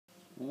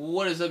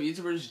What is up,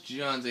 YouTubers?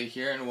 Johnzza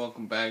here, and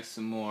welcome back to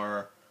some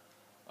more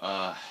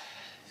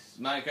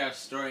Minecraft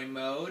story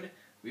mode.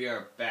 We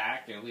are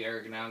back, and we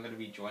are now going to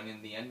be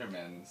joining the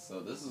Endermen,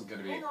 so this is going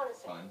to be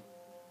fun.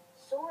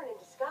 Soren in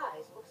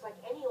disguise looks like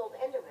any old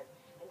Enderman,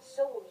 and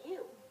so will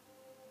you.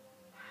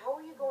 How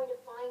are you going to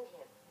find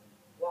him?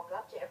 Walk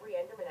up to every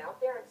Enderman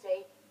out there and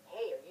say,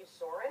 "Hey, are you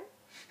Soren?"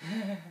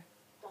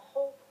 The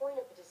whole point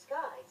of the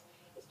disguise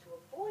is to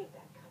avoid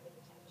that kind of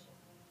attention.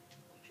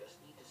 We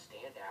just need to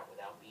stand out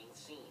without being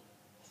seen.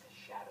 It's a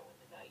shadow in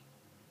the night.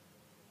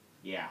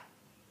 Yeah.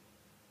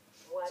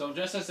 What? So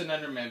just as an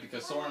Enderman,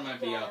 because Soren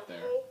might be out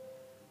there.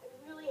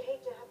 I'd really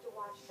hate to have to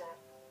watch that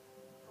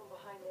from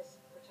behind this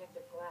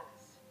protective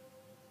glass.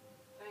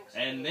 Thanks.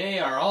 And they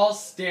are all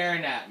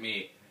staring at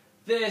me.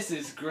 This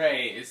is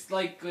great. It's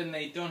like when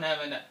they don't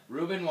have enough.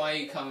 Ruben, why are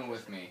you coming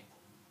with me?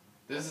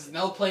 This is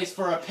no place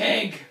for a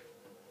pig!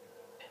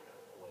 And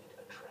avoid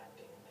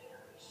attracting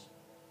bears.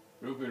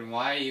 Ruben,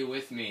 why are you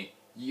with me?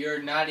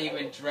 You're not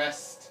even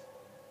dressed.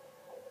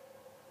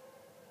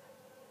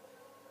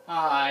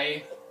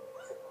 Hi.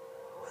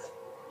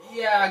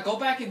 Yeah, go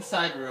back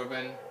inside,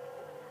 Ruben.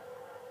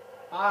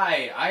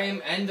 Hi, I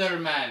am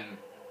Enderman.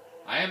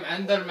 I am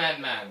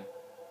Enderman Man.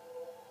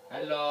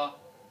 Hello.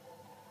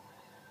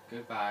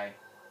 Goodbye.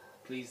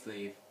 Please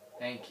leave.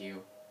 Thank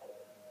you.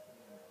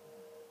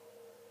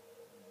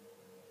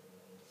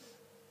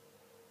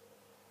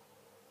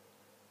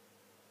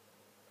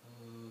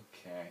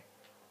 Okay.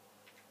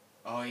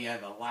 Oh yeah,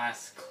 the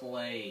last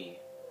clay.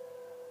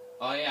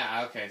 Oh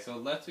yeah, okay, so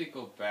let's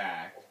go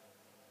back.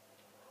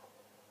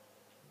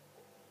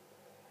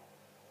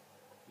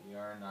 We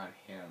are not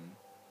him.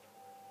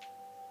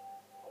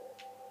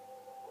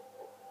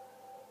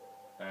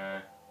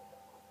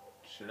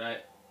 Should I?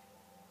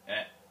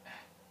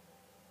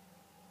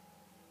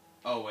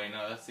 Oh wait,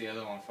 no, that's the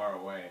other one far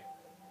away.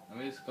 Let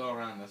me just go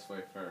around this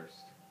way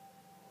first.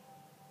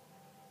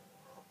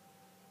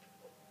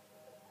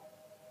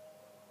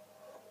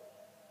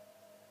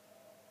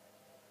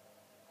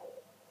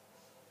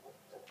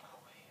 Oh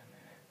wait a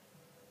minute.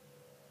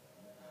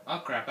 Oh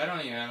crap, I don't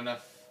even have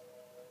enough.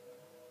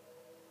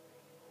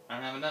 I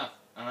don't have enough.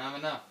 I don't have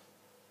enough.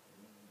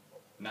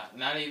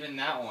 Not even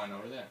that one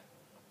over there.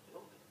 You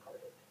don't look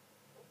great.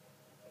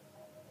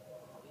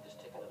 Let me just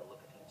take another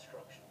look at the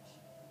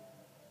instructions.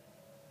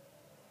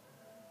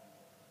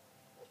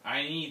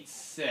 I need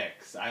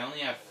 6. I only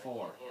have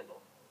 4.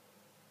 Handle.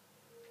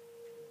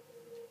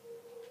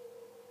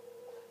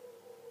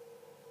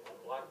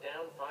 Block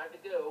down, 5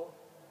 to go.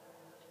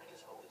 I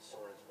just hope that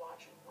Soren's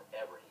watching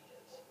wherever he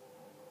is.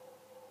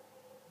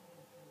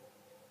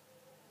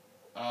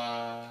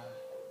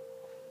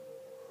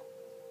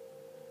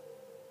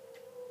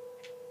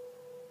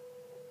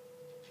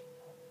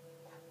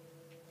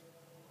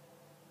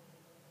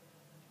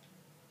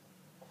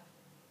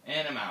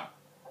 And I'm out.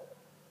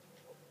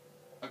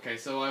 Okay,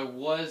 so I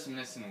was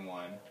missing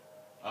one.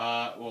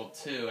 Well,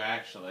 2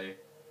 actually.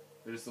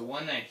 There's the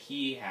one that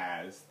he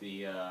has,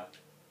 the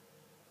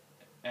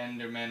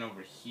Enderman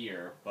over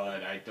here,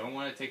 but I don't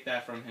want to take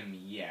that from him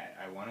yet.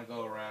 I want to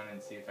go around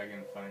and see if I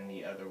can find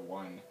the other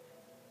one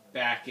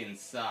back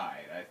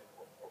inside. I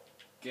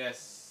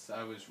guess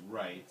I was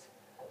right.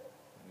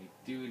 We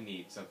do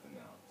need something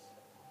else.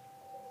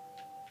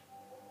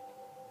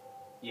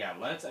 Yeah,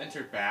 let's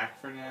enter back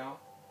for now.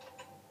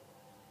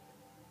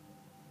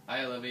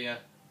 Hi, Olivia.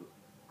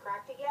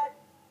 Cracked it yet?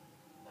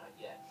 Not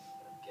yet,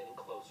 but I'm getting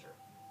closer.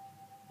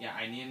 Yeah,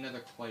 I need another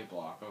clay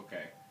block.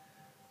 Okay.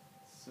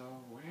 So,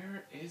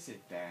 where is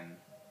it then?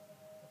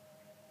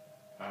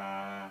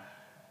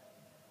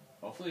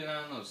 Hopefully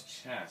not in those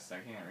chests. I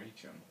can't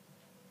reach them.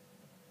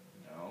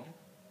 No.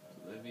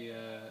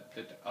 Olivia...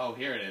 Oh,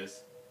 here it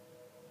is.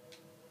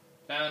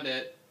 Found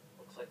it.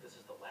 Looks like this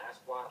is the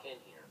last block in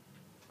here.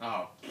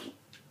 Oh.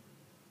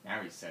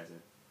 Now he says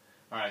it.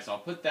 Alright, so I'll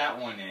put that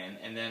one in,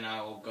 and then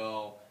I will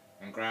go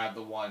and grab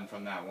the one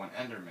from that one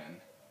Enderman.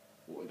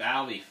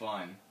 That'll be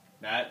fun.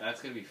 That's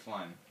gonna be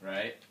fun,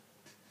 right?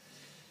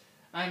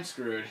 I'm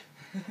screwed.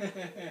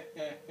 Let's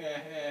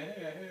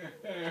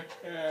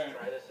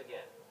try this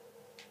again.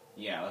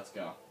 Yeah, let's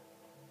go.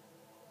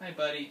 Hi,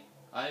 buddy.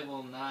 I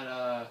will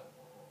not,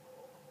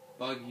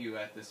 bug you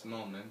at this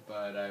moment,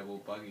 but I will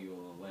bug you a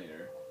little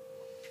later.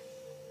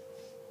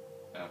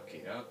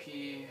 Okie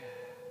dokie.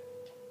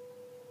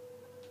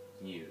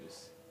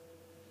 Use.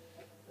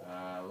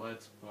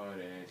 Let's put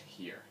it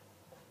here.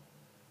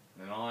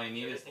 And then all I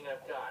need is... Everything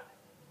I've got.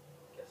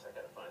 Guess I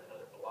gotta find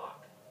another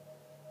block.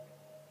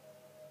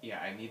 Yeah,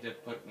 I need to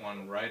put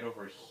one right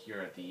over here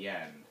at the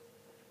end.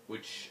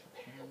 Which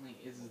apparently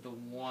is the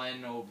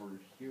one over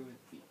here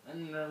with the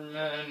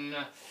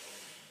Enderman.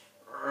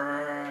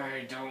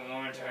 I don't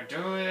want to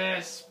do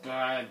this, but...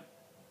 I need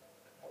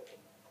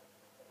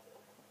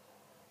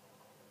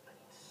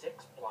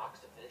 6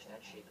 blocks to finish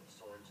that shape of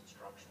Soren's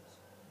instructions.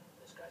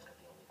 This guy's got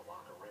the only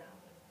block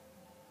around.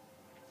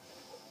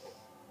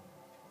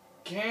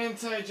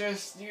 Can't I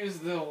just use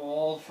the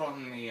wall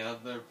from the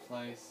other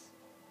place?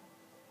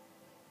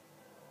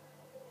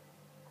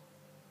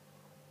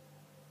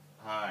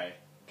 Hi.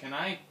 Can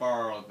I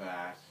borrow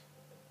that?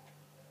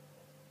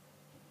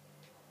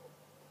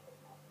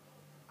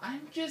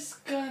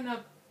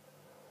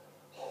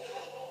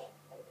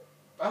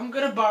 I'm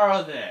gonna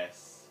borrow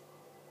this.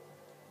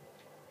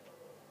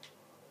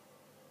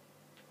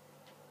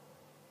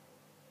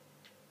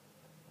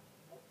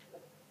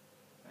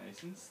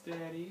 Nice and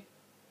steady.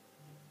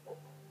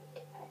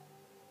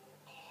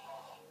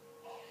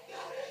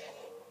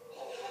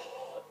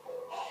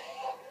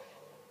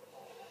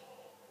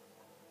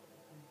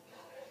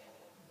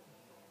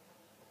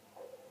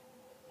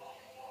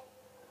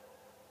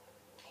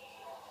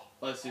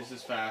 Let's use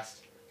this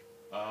fast.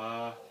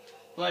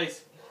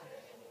 Place.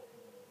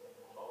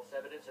 False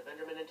evidence of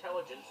Enderman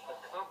intelligence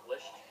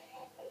accomplished.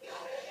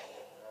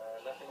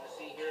 Nothing to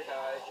see here,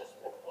 guys. Just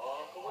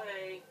walk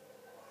away.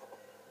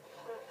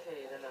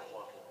 Okay, they're not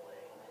walking away.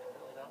 They're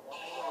really not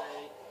walking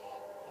away.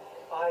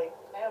 I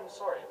am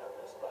sorry about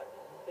this, but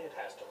it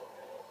has to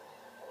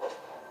look.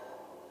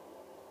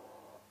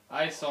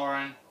 Hi,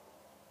 Soren.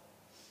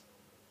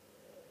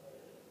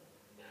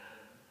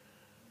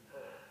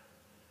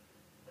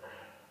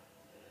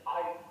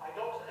 I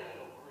don't think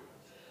you'll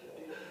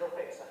bruise your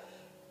face.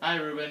 Hi,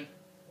 Ruben.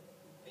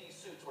 These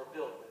suits were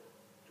built with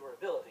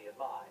durability in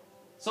mind.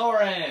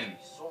 Soren!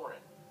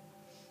 Soren.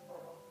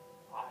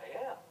 I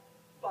am.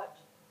 But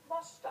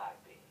must I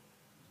be?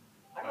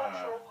 I'm not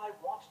sure if I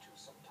want to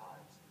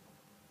sometimes.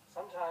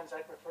 Sometimes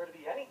I prefer to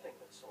be anything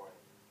but Soren.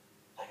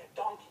 Like a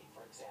donkey,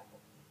 for example.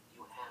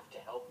 You have to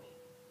help me.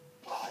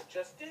 I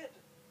just did.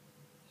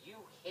 You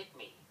hit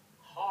me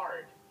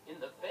hard in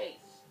the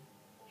face.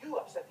 You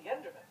upset the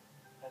Enderman,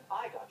 and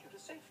I got you to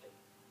safety.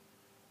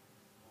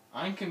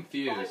 I'm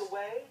confused. By the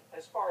way,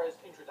 as far as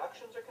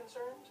introductions are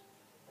concerned,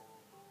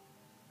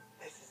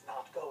 this is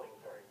not going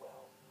very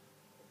well.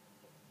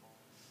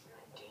 You're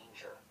in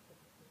danger.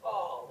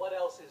 Oh, what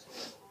else is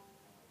new?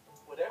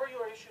 Whatever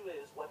your issue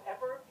is,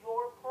 whatever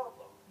your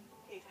problem,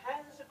 it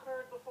has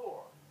occurred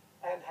before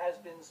and has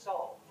been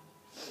solved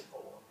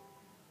before.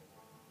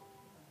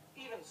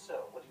 Even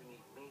so, what do you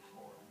need me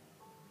for?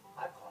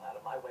 I've gone out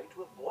of my way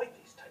to avoid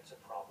these types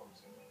of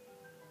problems.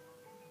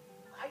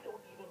 I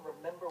don't even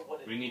remember what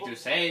it We need to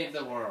looks save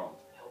like. the world.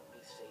 Help me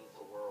save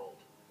the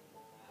world.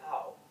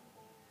 How?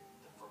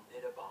 The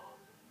Formidabomb.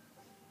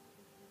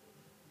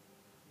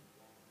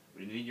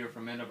 We need your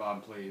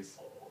Formidabomb, please.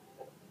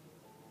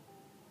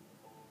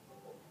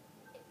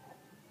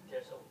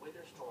 There's a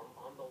wither storm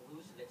on the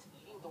loose and it's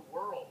eating the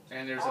world.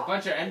 And there's a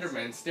bunch of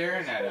Endermen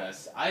staring at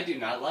us. I do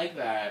not like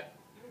that.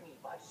 You need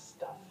my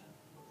stuff.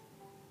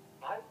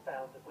 I've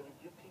found that when you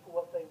give people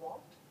what they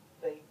want,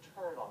 they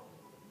turn on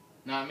you.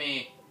 Not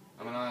me.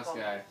 I'm an honest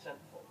Become guy.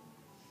 resentful.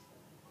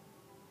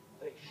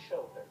 They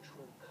show their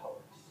true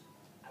colors.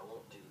 I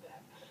won't do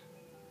that.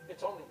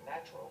 It's only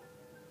natural.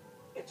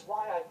 It's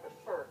why I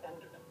prefer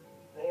Endermen.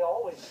 They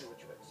always do what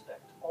you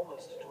expect,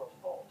 almost to a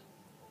fault.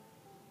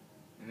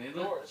 And they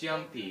look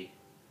jumpy.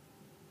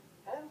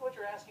 And what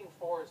you're asking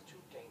for is too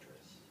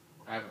dangerous.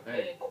 I have a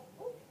bed.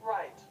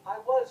 Right. I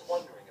was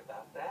wondering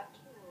about that.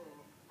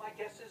 My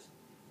guess is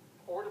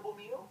portable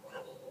meal?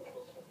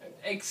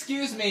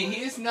 Excuse me,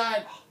 he's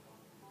not...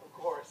 Of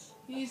course.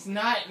 He's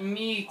not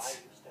meat. I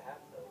used to have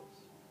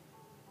those.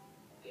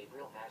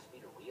 Gabriel asked me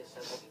to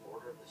reassemble the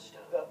Order of the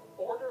Stone. The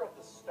Order of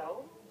the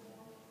Stone?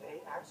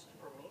 They asked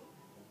for me?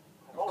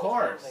 I've Of always known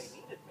course. they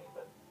needed me,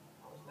 but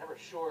I was never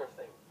sure if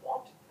they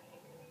wanted me.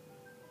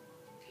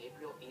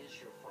 Gabriel is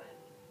your friend.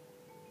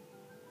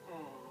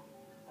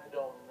 I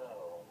don't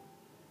know.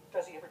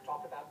 Does he ever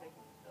talk about me?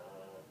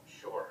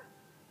 Sure.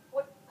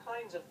 What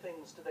kinds of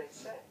things do they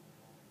say?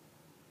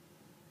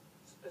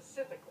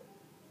 Specifically.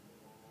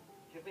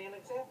 Give me an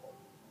example.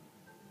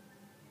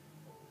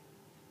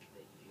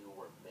 That you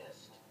were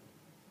missed.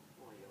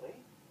 Really?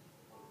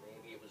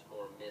 Maybe it was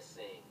more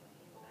missing.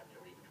 You have to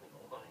read between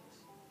the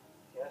lines.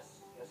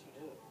 Yes, yes you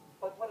do.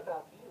 But what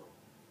about you?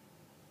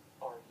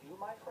 Are you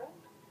my friend?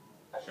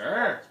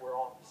 Sure. As we're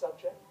on the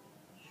subject.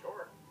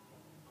 Sure.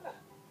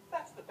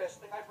 That's the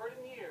best thing I've heard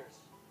in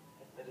years.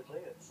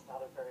 Admittedly, it's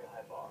not a very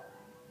high bar.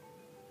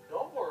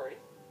 Don't worry.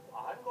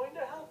 I'm going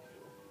to help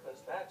you,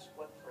 because that's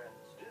what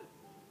friends do.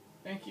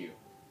 Thank you.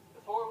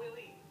 Before we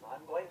leave,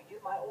 I'm going to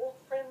give my old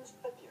friends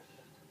a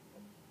gift.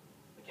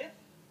 The gift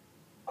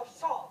of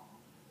song.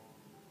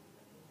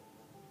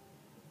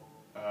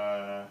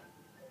 Very,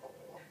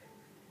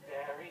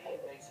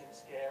 may seem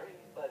scary,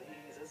 but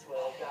he's a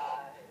swell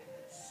guy.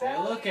 They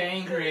look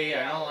angry.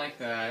 I don't like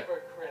that. Give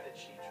her credit,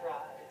 she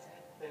tries.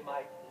 They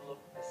might look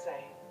the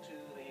same to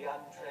the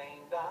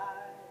untrained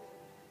eye,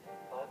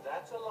 but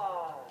that's a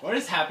lie. What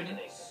is happening?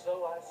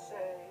 So I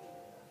say.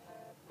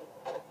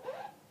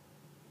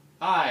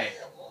 Hi.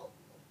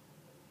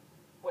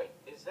 Wait,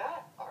 is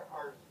that?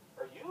 Are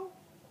you?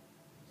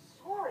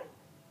 Soren.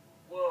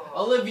 Whoa.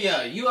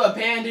 Olivia, you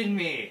abandoned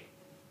me.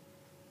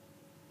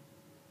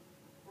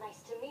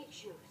 Nice to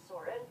meet you,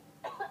 Soren.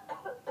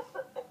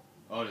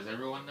 Oh, does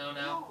everyone know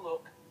now? You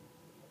look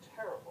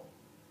terrible.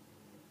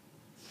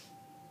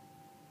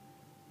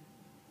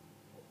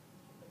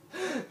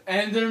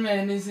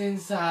 Enderman is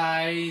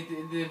inside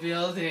the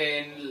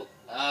building.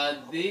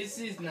 This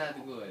is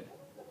not good.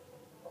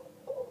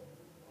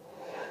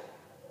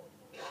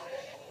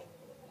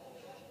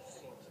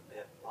 Seems a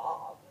bit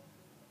odd.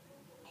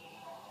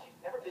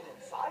 I've never been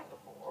inside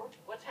before.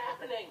 What's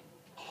happening?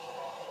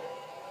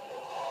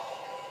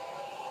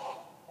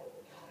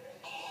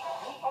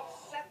 You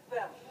upset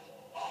them.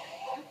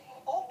 You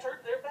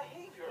altered their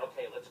behavior.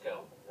 Okay, let's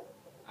go.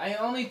 I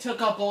only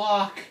took a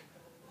block.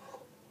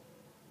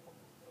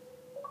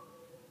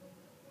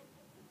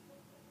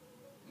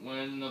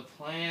 When the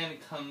plan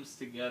comes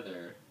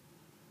together.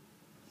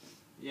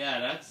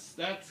 Yeah,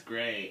 that's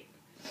great.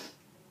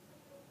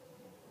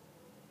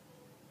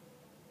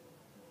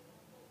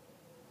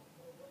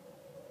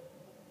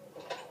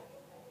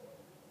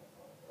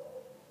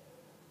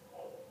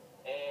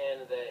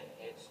 And the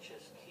hits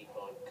just keep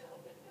on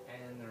coming.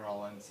 And they're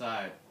all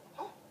inside.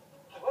 Huh?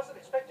 I wasn't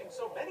expecting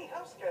so many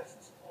house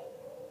guests.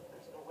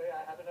 There's no way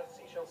I have enough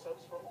seashell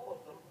soaps for all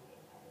of them.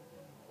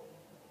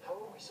 How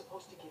are we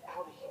supposed to get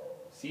out of here?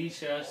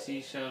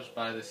 Seashells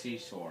by the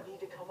seashore. We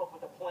need to come up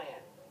with a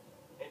plan.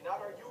 And not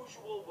our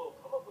usual, we'll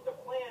come up with a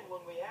plan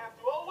when we have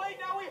to. Oh, wait,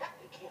 now we have...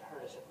 It can't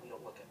hurt us if we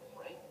don't look at them,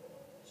 right?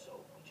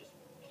 So we just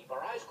keep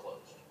our eyes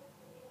closed.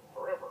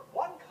 Forever.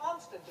 One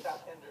constant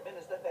about Endermen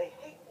is that they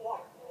hate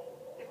water.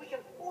 If we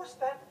can force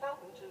that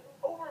fountain to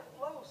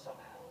overflow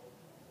somehow.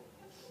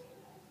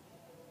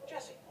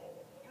 Jesse,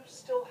 you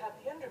still have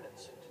the Enderman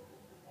suit.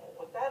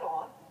 Put that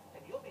on,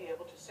 and you'll be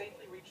able to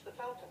safely reach the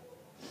fountain.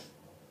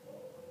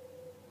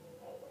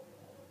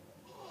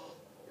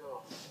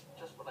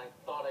 Just when I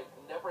thought I'd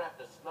never have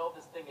to smell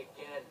this thing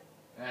again.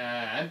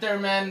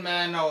 Enderman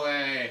man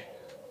away.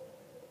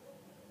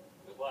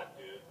 Good luck,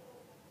 dude.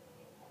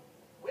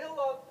 We'll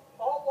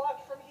all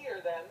watch from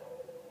here then,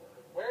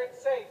 where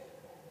it's safe.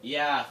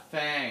 Yeah,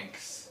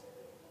 thanks.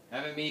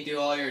 Having me do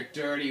all your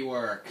dirty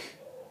work.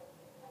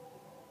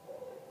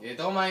 Yeah,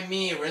 don't mind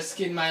me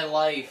risking my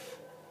life.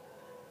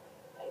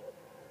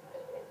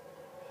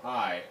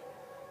 Hi.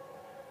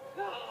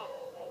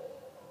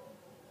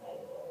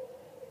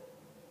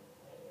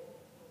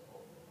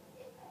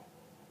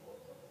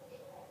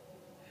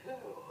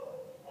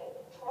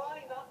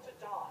 Try not to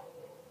die.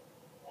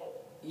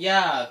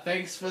 Yeah,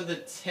 thanks for the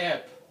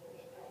tip.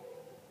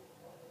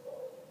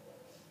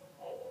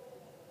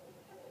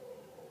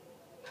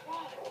 Come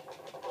on.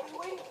 What are you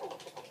waiting for?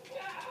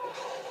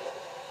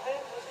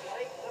 Plan was to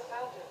make the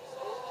fountain,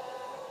 so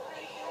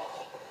break it.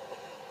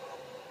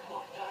 Come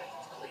on, guys,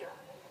 it's clear.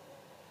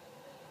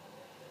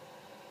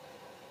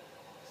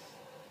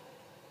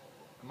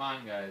 Come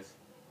on, guys.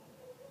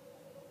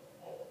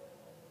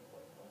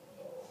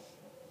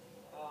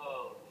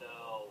 Oh,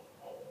 no.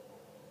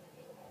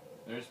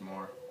 There's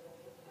more.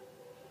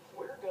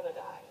 We're gonna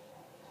die.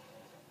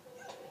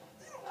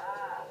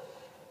 Ah.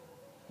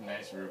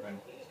 Nice, Ruben.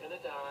 He's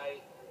gonna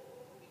die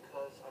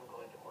because I'm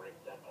going to break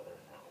that other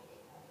fountain.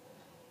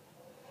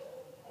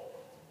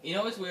 You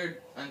know what's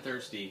weird? I'm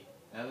thirsty.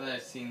 Now that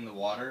I've seen the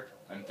water,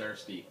 I'm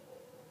thirsty.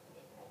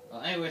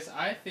 Well, anyways,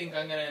 I think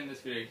I'm gonna end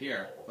this video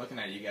here. Looking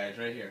at you guys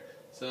right here.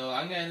 So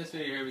I'm gonna end this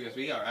video here because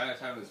we are out of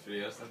time with this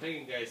video. So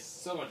thank you guys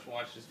so much for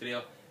watching this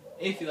video.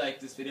 If you like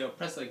this video,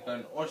 press the like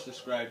button or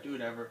subscribe, do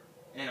whatever.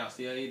 And I'll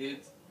see all you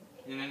dudes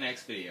in the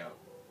next video.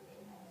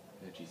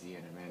 The GZ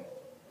Enderman.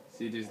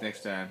 See you dudes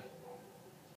next time.